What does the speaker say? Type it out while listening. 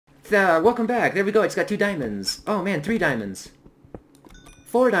Welcome back. There we go. I just got 2 diamonds. Oh man, 3 diamonds.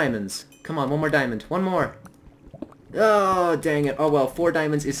 4 diamonds. Come on, one more diamond. One more. Oh, dang it. Oh well, 4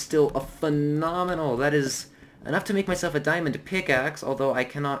 diamonds is still a phenomenal. That is enough to make myself a diamond pickaxe, although I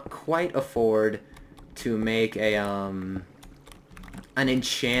cannot quite afford to make a, an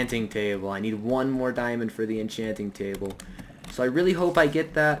enchanting table. I need 1 more diamond for the enchanting table. So I really hope I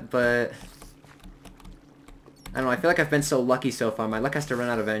get that, but I don't know, I feel like I've been so lucky so far. My luck has to run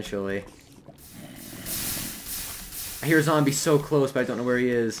out eventually. I hear a zombie so close, but I don't know where he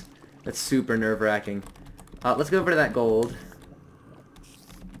is. That's super nerve-wracking. Let's go over to that gold.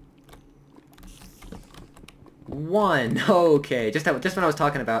 1! Okay, just when I was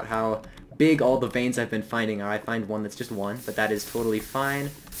talking about how big all the veins I've been finding are, I find one that's just 1, but that is totally fine.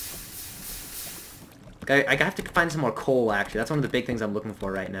 I have to find some more coal, actually. That's one of the big things I'm looking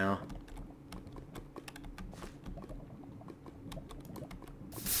for right now.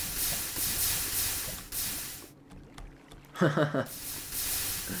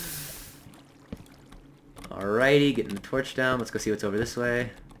 Alrighty, getting the torch down. Let's go see what's over this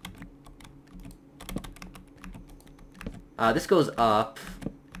way. This goes up.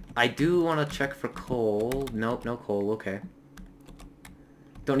 I do want to check for coal. Nope, no coal. Okay.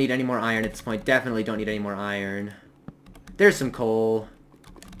 Don't need any more iron at this point. Definitely don't need any more iron. There's some coal.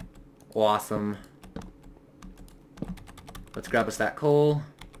 Awesome. Let's grab us that coal.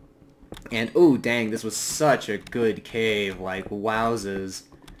 And, ooh, dang, this was such a good cave. Like, wowzers.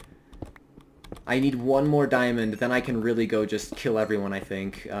 I need 1 more diamond, then I can really go just kill everyone, I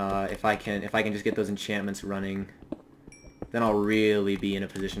think. If I can just get those enchantments running, then I'll really be in a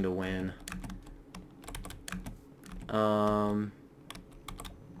position to win. I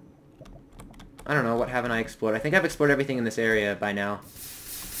don't know, what haven't I explored? I think I've explored everything in this area by now.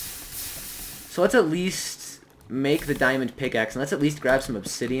 So let's at least make the diamond pickaxe, and let's at least grab some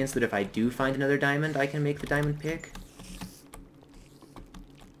obsidian so that if I do find another diamond, I can make the diamond pick.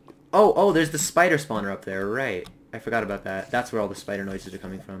 Oh, there's the spider spawner up there, right. I forgot about that. That's where all the spider noises are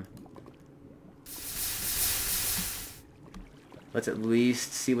coming from. Let's at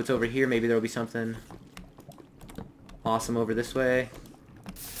least see what's over here. Maybe there'll be something awesome over this way.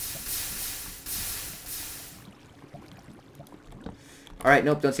 Alright,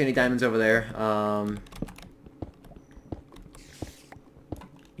 nope, don't see any diamonds over there.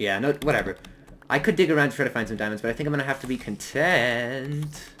 Yeah, no, whatever. I could dig around to try to find some diamonds, but I think I'm gonna have to be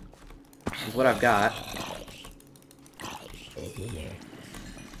content with what I've got.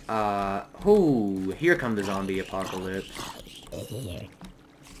 Ooh, here come the zombie apocalypse.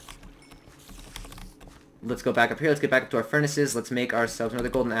 Let's go back up here. Let's get back up to our furnaces. Let's make ourselves another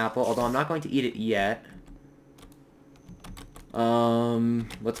golden apple, although I'm not going to eat it yet.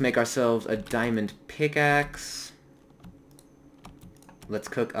 Let's make ourselves a diamond pickaxe. Let's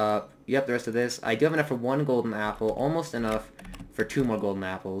cook up, yep, the rest of this. I do have enough for 1 golden apple, almost enough for 2 more golden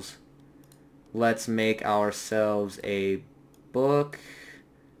apples. Let's make ourselves a book,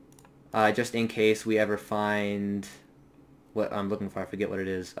 just in case we ever find what I'm looking for. I forget what it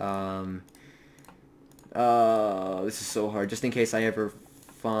is. This is so hard. Just in case I ever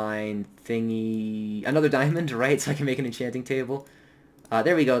find another diamond, right? So I can make an enchanting table.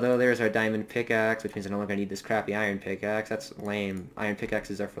 There we go, though. There's our diamond pickaxe, which means I no longer need this crappy iron pickaxe. That's lame. Iron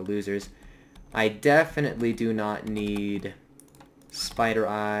pickaxes are for losers. I definitely do not need spider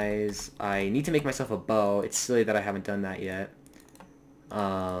eyes. I need to make myself a bow. It's silly that I haven't done that yet.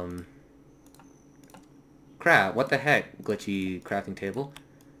 Crap, what the heck, glitchy crafting table.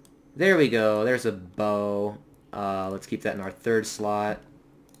 There we go. There's a bow. Let's keep that in our 3rd slot,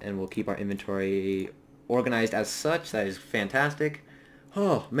 and we'll keep our inventory organized as such. That is fantastic.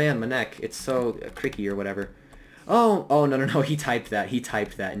 Oh, man, my neck. It's so cricky or whatever. Oh, no, he typed that. He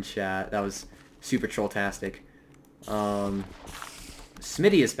typed that in chat. That was super trolltastic.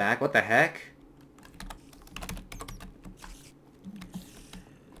 Smitty is back. What the heck?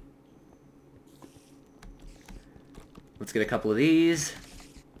 Let's get a couple of these.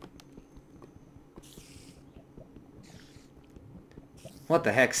 What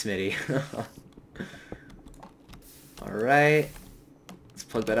the heck, Smitty? Alright. Let's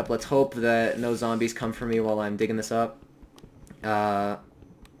plug that up. Let's hope that no zombies come for me while I'm digging this up. I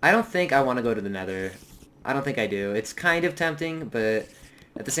don't think I want to go to the nether. I don't think I do. It's kind of tempting, but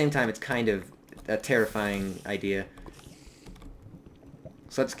at the same time it's kind of a terrifying idea.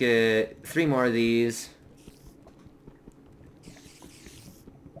 So let's get 3 more of these.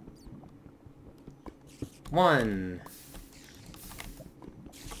 One.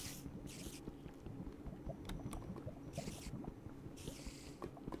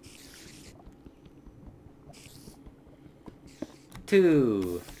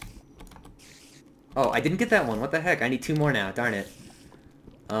 Two. Oh, I didn't get that one. What the heck? I need 2 more now. Darn it.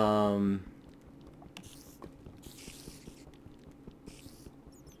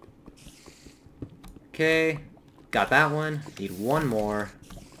 Okay. Got that one. Need 1 more.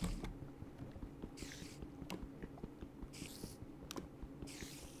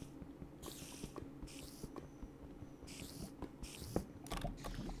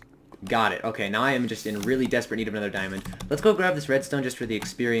 Got it. Okay, now I am just in really desperate need of another diamond. Let's go grab this redstone just for the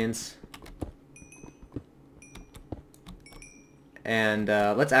experience. And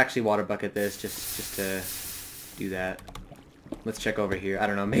let's actually water bucket this just to do that. Let's check over here. I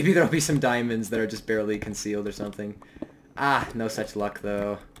don't know, maybe there'll be some diamonds that are just barely concealed or something. Ah, no such luck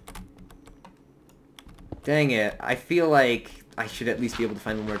though. Dang it. I feel like I should at least be able to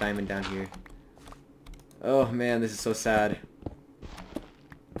find 1 more diamond down here. Oh man, this is so sad.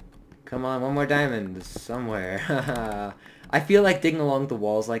 Come on, 1 more diamond somewhere. I feel like digging along the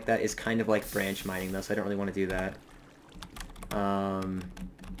walls like that is kind of like branch mining though, so I don't really want to do that.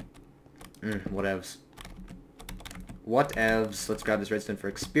 Whatevs. Whatevs. Let's grab this redstone for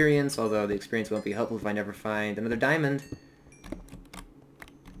experience, although the experience won't be helpful if I never find another diamond.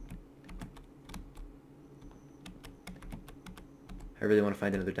 I really want to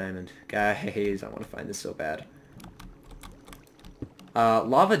find another diamond. Guys, I want to find this so bad.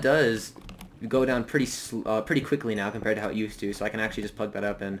 Lava does go down pretty quickly now compared to how it used to, so I can actually just plug that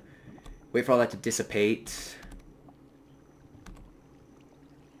up and wait for all that to dissipate.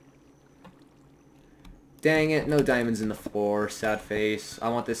 Dang it, no diamonds in the floor. Sad face. I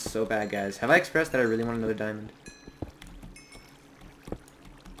want this so bad, guys. Have I expressed that I really want another diamond?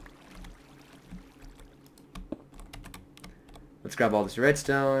 Let's grab all this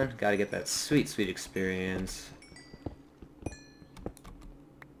redstone. Gotta get that sweet, sweet experience.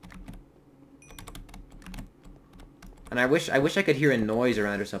 And I wish I could hear a noise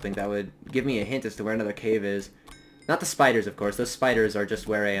around or something that would give me a hint as to where another cave is. Not the spiders, of course. Those spiders are just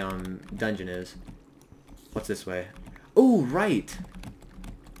where a dungeon is. What's this way? Oh, right!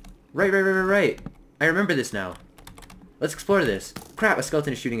 Right. I remember this now. Let's explore this. Crap, a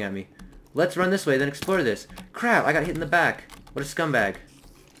skeleton is shooting at me. Let's run this way, then explore this. Crap, I got hit in the back. What a scumbag.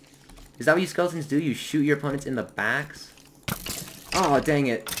 Is that what you skeletons do? You shoot your opponents in the backs? Oh, dang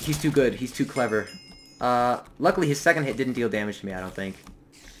it. He's too good. He's too clever. Luckily his second hit didn't deal damage to me, I don't think.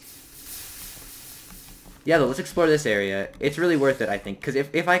 Yeah, though, let's explore this area. It's really worth it, I think. Because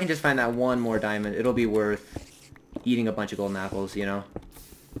if I can just find that 1 more diamond, it'll be worth eating a bunch of golden apples, you know?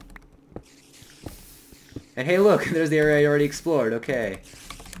 And hey, look! There's the area I already explored. Okay.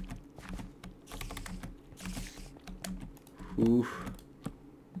 Oof.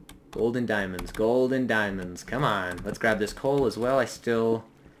 Golden diamonds. Golden diamonds. Come on. Let's grab this coal as well.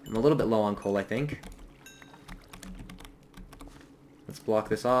 I'm a little bit low on coal, I think. Let's block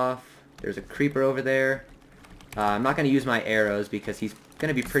this off. There's a creeper over there. I'm not going to use my arrows because he's going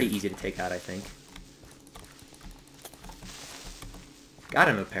to be pretty easy to take out, I think. Got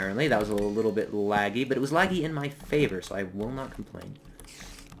him, apparently. That was a little bit laggy, but it was laggy in my favor, so I will not complain.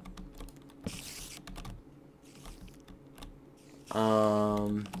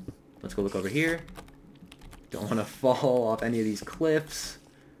 Let's go look over here. Don't want to fall off any of these cliffs.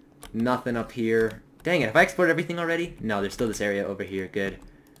 Nothing up here. Dang it, have I explored everything already? No, there's still this area over here. Good.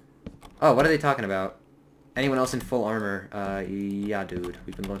 Oh, what are they talking about? Anyone else in full armor? Yeah, dude.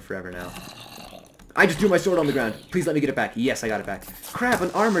 We've been going forever now. I just threw my sword on the ground. Please let me get it back. Yes, I got it back. Crap,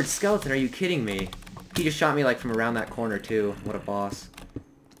 an armored skeleton. Are you kidding me? He just shot me, like, from around that corner, too. What a boss.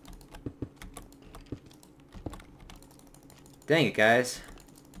 Dang it, guys.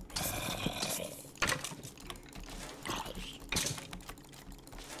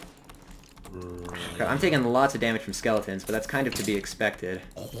 Crap, I'm taking lots of damage from skeletons, but that's kind of to be expected.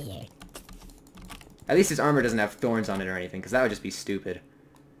 At least his armor doesn't have thorns on it or anything, because that would just be stupid.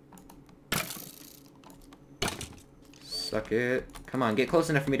 Suck it. Come on, get close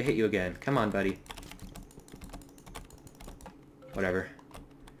enough for me to hit you again. Come on, buddy. Whatever.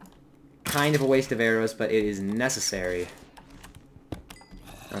 Kind of a waste of arrows, but it is necessary.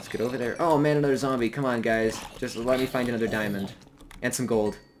 Let's get over there. Oh man, another zombie. Come on, guys. Just let me find another diamond. And some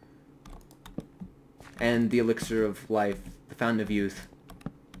gold. And the elixir of life. The fountain of youth.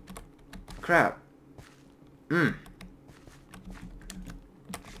 Crap.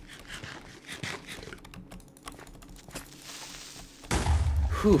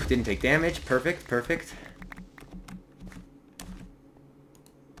 Whew, didn't take damage. Perfect, perfect.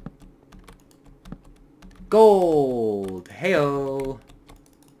 Gold! Heyo!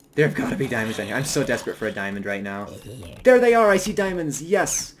 There have got to be diamonds down here. I'm so desperate for a diamond right now. There they are! I see diamonds!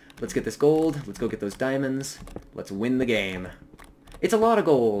 Yes! Let's get this gold. Let's go get those diamonds. Let's win the game. It's a lot of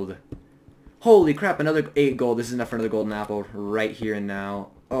gold! Holy crap, another 8 gold. This is enough for another golden apple right here and now.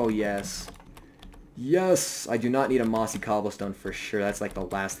 Oh, yes. Yes! I do not need a mossy cobblestone for sure. That's like the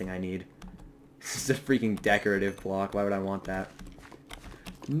last thing I need. This is a freaking decorative block. Why would I want that?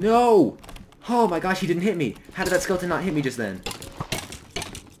 No! Oh my gosh, he didn't hit me. How did that skeleton not hit me just then?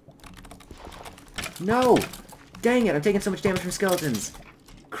 No! Dang it, I'm taking so much damage from skeletons.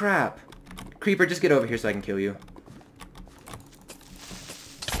 Crap. Creeper, just get over here so I can kill you.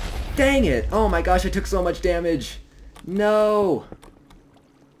 Dang it! Oh my gosh, I took so much damage. No!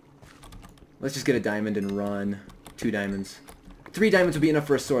 Let's just get a diamond and run. 2 diamonds. 3 diamonds would be enough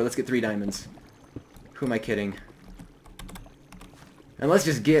for a sword. Let's get 3 diamonds. Who am I kidding? And let's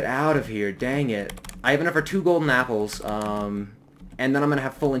just get out of here. Dang it. I have enough for 2 golden apples. And then I'm going to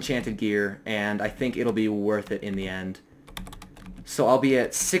have full enchanted gear. And I think it'll be worth it in the end. So I'll be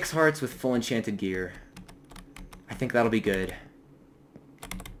at 6 hearts with full enchanted gear. I think that'll be good.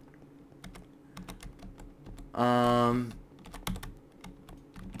 How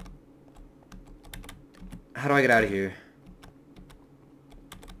do I get out of here?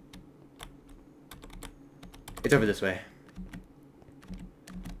 It's over this way.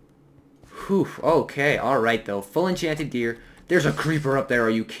 Whew, okay, alright though. Full enchanted gear. There's a creeper up there, are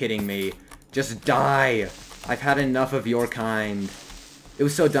you kidding me? Just die! I've had enough of your kind. It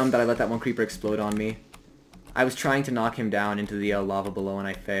was so dumb that I let that one creeper explode on me. I was trying to knock him down into the lava below and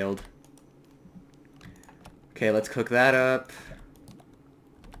I failed. Okay, let's cook that up.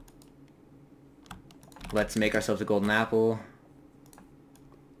 Let's make ourselves a golden apple.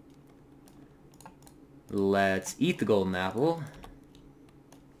 Let's eat the golden apple.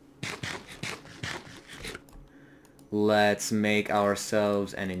 Let's make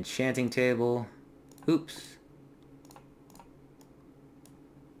ourselves an enchanting table. Oops.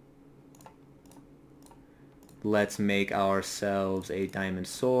 Let's make ourselves a diamond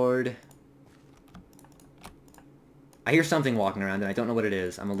sword. I hear something walking around and I don't know what it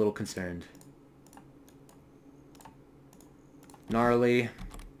is. I'm a little concerned. Gnarly.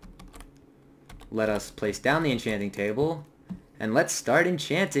 Let us place down the enchanting table. And let's start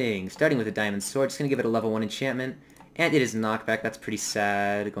enchanting. Starting with a diamond sword. Just going to give it a level 1 enchantment. And it is knockback. That's pretty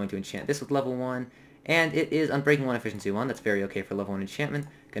sad. Going to enchant this with level 1. And it is Unbreaking 1, Efficiency 1. That's very okay for level 1 enchantment.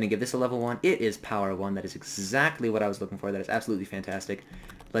 Going to give this a level 1. It is Power 1. That is exactly what I was looking for. That is absolutely fantastic.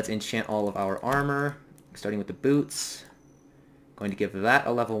 Let's enchant all of our armor. Starting with the boots. Going to give that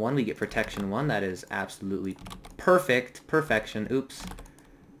a level 1. We get Protection 1. That is absolutely perfect. Perfection. Oops.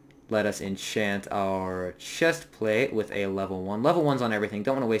 Let us enchant our chest plate with a level 1. Level 1's on everything.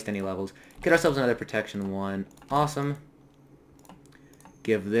 Don't want to waste any levels. Get ourselves another Protection 1. Awesome.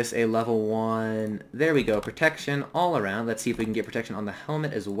 Give this a level 1. There we go. Protection all around. Let's see if we can get protection on the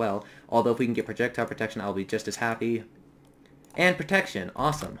helmet as well. Although if we can get projectile protection, I'll be just as happy. And protection.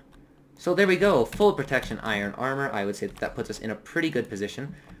 Awesome. So there we go. Full protection iron armor. I would say that puts us in a pretty good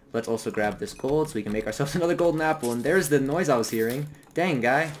position. Let's also grab this gold so we can make ourselves another golden apple. And there's the noise I was hearing. Dang,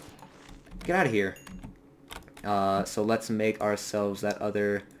 guy. Get out of here. So let's make ourselves that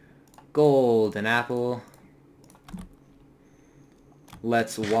other golden apple.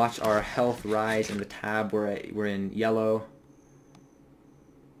 Let's watch our health rise in the tab. We're in yellow.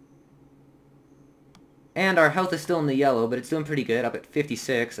 And our health is still in the yellow, but it's doing pretty good, up at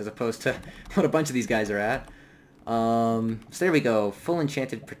 56, as opposed to what a bunch of these guys are at. So there we go. Full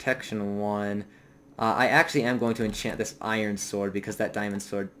enchanted protection 1. I actually am going to enchant this iron sword because that diamond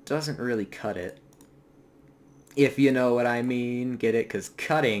sword doesn't really cut it. If you know what I mean. Get it? Because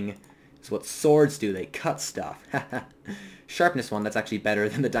cutting is what swords do. They cut stuff. Sharpness 1, that's actually better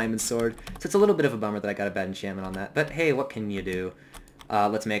than the diamond sword. So it's a little bit of a bummer that I got a bad enchantment on that. But hey, what can you do?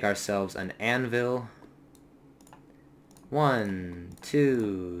 Let's make ourselves an anvil. 1,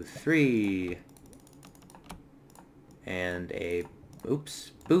 2, 3. And a...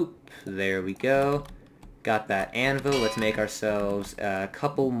 oops. Boop. There we go. Got that anvil. Let's make ourselves a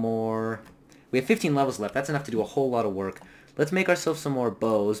couple more. We have 15 levels left. That's enough to do a whole lot of work. Let's make ourselves some more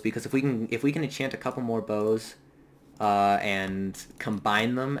bows, because if we can enchant a couple more bows and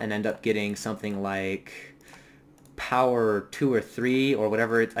combine them and end up getting something like power 2 or 3 or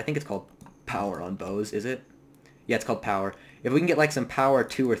whatever I think it's called power on bows, is it? Yeah, it's called power. If we can get like some power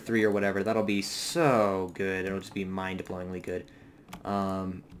 2 or 3 or whatever, that'll be so good. It'll just be mind-blowingly good.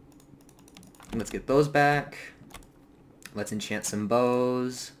 Let's get those back. Let's enchant some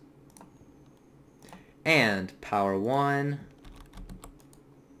bows. And power 1.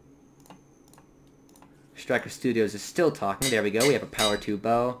 Striker Studios is still talking. There we go. We have a power 2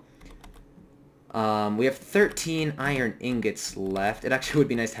 bow. We have 13 iron ingots left. It actually would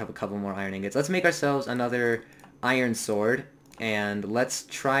be nice to have a couple more iron ingots. Let's make ourselves another iron sword. and let's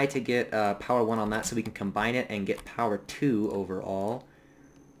try to get power 1 on that so we can combine it and get power 2 overall.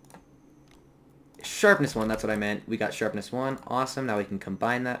 Sharpness 1, that's what I meant. We got sharpness 1. Awesome. Now we can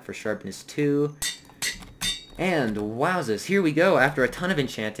combine that for sharpness 2. And wowzers, here we go. After a ton of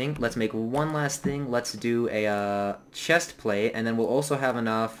enchanting, let's make one last thing. Let's do a chest plate, and then we'll also have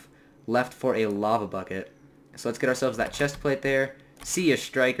enough left for a lava bucket. So let's get ourselves that chest plate there. See ya,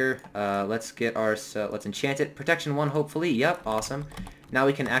 striker. Let's enchant it. Protection 1, hopefully. Yep, awesome. Now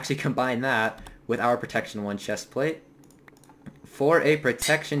we can actually combine that with our protection 1 chest plate for a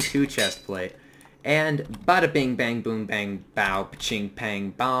protection 2 chest plate. And bada bing bang boom bang bow ching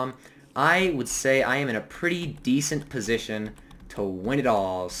pang bomb. I would say I am in a pretty decent position to win it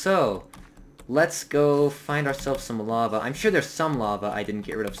all. So, let's go find ourselves some lava. I'm sure there's some lava I didn't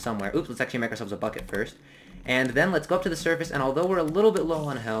get rid of somewhere. Oops, let's actually make ourselves a bucket first. And then let's go up to the surface, and although we're a little bit low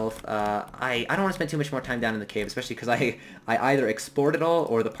on health, I don't want to spend too much more time down in the cave, especially because I either explored it all,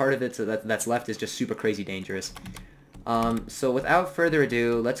 or the part of it that's left is just super crazy dangerous. So without further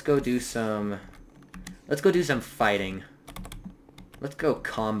ado, let's go do some fighting. Let's go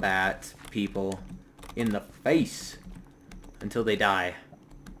combat people in the face until they die.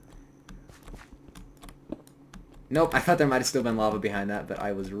 Nope, I thought there might have still been lava behind that, but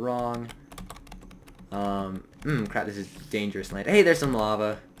I was wrong. Crap, this is dangerous land. Hey, there's some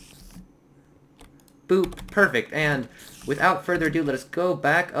lava. Boop, perfect. And without further ado, let us go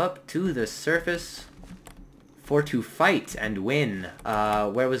back up to the surface to fight and win.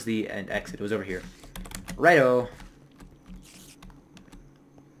 Where was the exit? It was over here. Righto.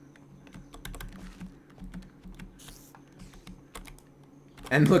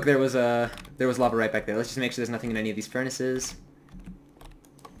 And look, there was lava right back there. Let's just make sure there's nothing in any of these furnaces.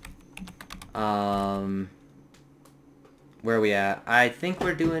 Where are we at? I think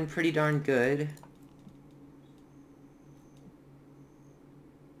we're doing pretty darn good.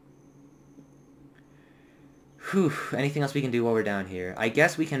 Whew, anything else we can do while we're down here? I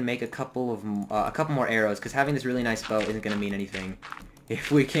guess we can make a couple more arrows, because having this really nice bow isn't going to mean anything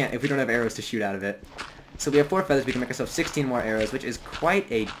if we don't have arrows to shoot out of it. So we have 4 feathers, we can make ourselves 16 more arrows, which is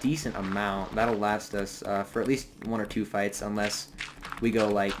quite a decent amount. That'll last us for at least 1 or 2 fights, unless we go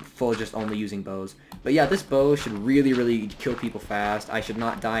like full just only using bows. But yeah, this bow should really kill people fast. I should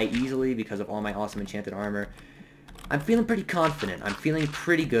not die easily because of all my awesome enchanted armor. I'm feeling pretty confident. I'm feeling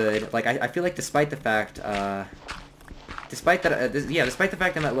pretty good. Like I feel like despite the fact I'm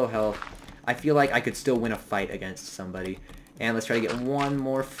at low health, I feel like I could still win a fight against somebody. And let's try to get one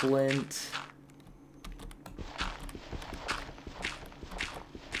more flint.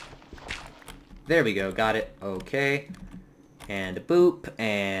 There we go, got it. Okay. And a boop,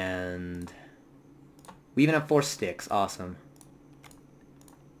 and we even have 4 sticks. Awesome.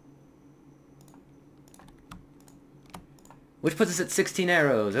 Which puts us at 16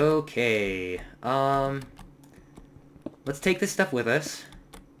 arrows. Okay. Let's take this stuff with us,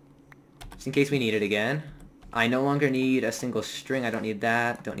 just in case we need it again. I no longer need a single string. I don't need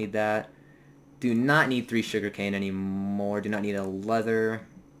that. Don't need that. Do not need 3 sugarcane anymore. Do not need a leather.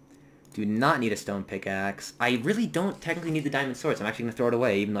 Do not need a stone pickaxe. I really don't technically need the diamond swords. I'm actually going to throw it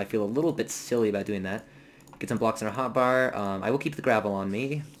away, even though I feel a little bit silly about doing that. Get some blocks in our hotbar. I will keep the gravel on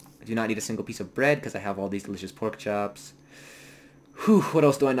me. I do not need a single piece of bread, because I have all these delicious pork chops. Whew, what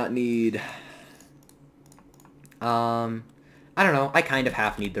else do I not need? I don't know. I kind of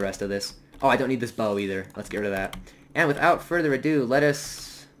half need the rest of this. Oh, I don't need this bow either. Let's get rid of that. And without further ado,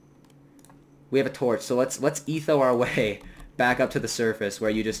 we have a torch, so let's etho our way back up to the surface,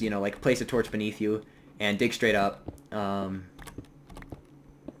 where you just, like place a torch beneath you and dig straight up.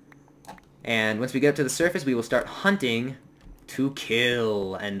 And once we get up to the surface, we will start hunting to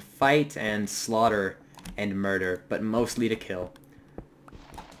kill and fight and slaughter and murder, but mostly to kill.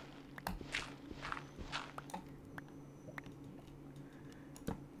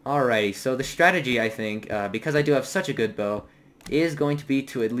 Alrighty, so the strategy, I think, because I do have such a good bow, is going to be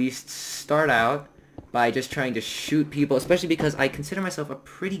to at least start out by just trying to shoot people, especially because I consider myself a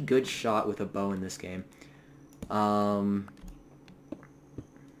pretty good shot with a bow in this game. Then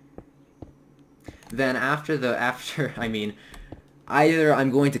I mean, either I'm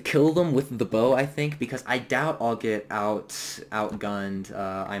going to kill them with the bow, I think, because I doubt I'll get outgunned.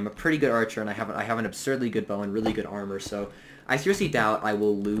 I'm a pretty good archer, and I have an absurdly good bow and really good armor, so I seriously doubt I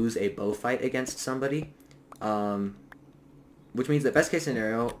will lose a bow fight against somebody. Which means that best case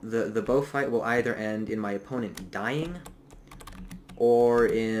scenario, the bow fight will either end in my opponent dying, or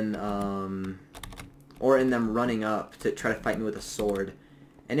in them running up to try to fight me with a sword.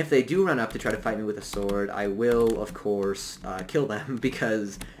 And if they do run up to try to fight me with a sword, I will, of course, kill them,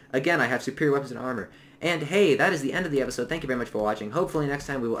 because Again, I have superior weapons and armor. And hey, that is the end of the episode. Thank you very much for watching. Hopefully next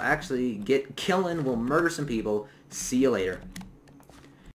time we will actually get killing, we'll murder some people. See you later.